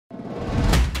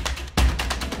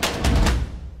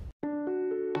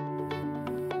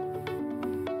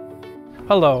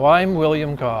Hello, I'm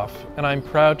William Gough, and I'm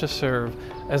proud to serve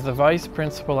as the Vice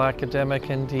Principal Academic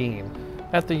and Dean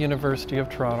at the University of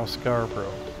Toronto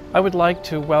Scarborough. I would like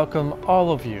to welcome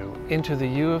all of you into the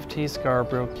U of T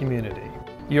Scarborough community.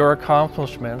 Your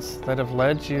accomplishments that have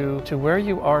led you to where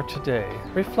you are today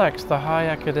reflects the high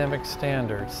academic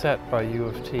standards set by U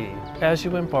of T as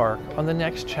you embark on the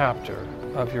next chapter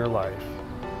of your life.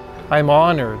 I'm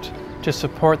honored to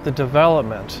support the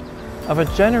development of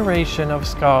a generation of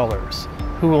scholars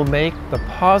who will make the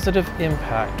positive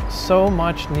impact so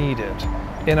much needed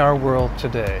in our world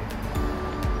today.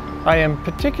 I am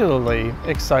particularly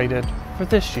excited for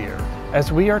this year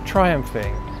as we are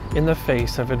triumphing in the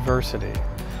face of adversity.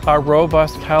 Our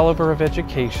robust caliber of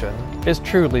education is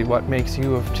truly what makes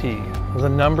U of T the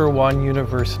 #1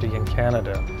 university in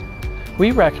Canada. We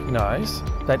recognize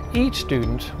that each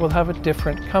student will have a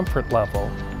different comfort level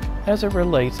as it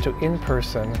relates to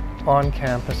in-person,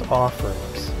 on-campus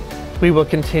offerings. We will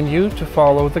continue to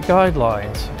follow the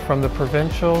guidelines from the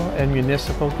provincial and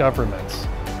municipal governments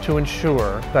to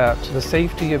ensure that the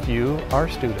safety of you, our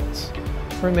students,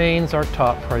 remains our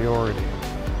top priority.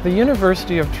 The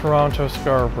University of Toronto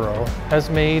Scarborough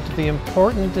has made the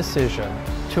important decision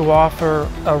to offer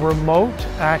a remote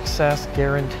access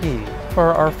guarantee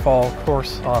for our fall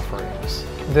course offerings.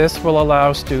 This will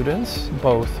allow students,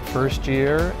 both first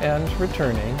year and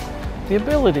returning, the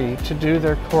ability to do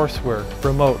their coursework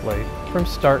remotely from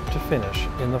start to finish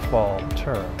in the fall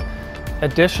term.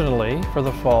 Additionally, for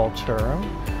the fall term,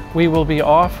 we will be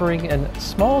offering a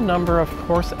small number of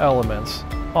course elements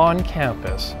on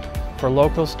campus for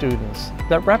local students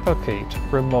that replicate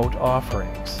remote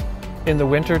offerings. In the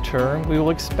winter term, we will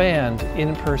expand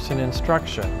in-person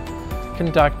instruction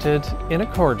conducted in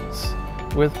accordance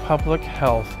with public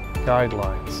health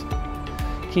guidelines,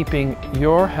 keeping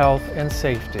your health and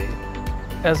safety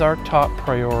as our top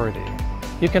priority.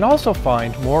 You can also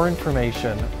find more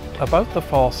information about the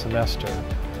fall semester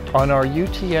on our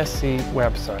UTSC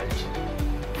website.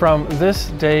 From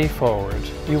this day forward,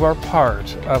 you are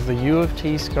part of the U of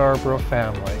T Scarborough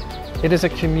family. It is a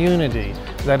community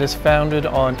that is founded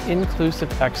on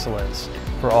inclusive excellence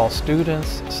for all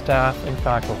students, staff, and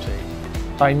faculty.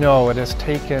 I know it has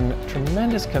taken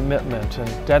tremendous commitment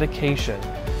and dedication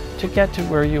to get to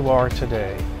where you are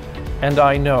today, and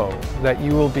I know that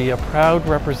you will be a proud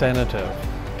representative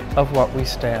of what we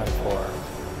stand for.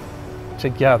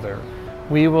 Together,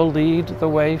 we will lead the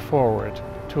way forward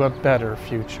to a better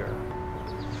future.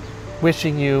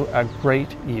 Wishing you a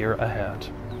great year ahead.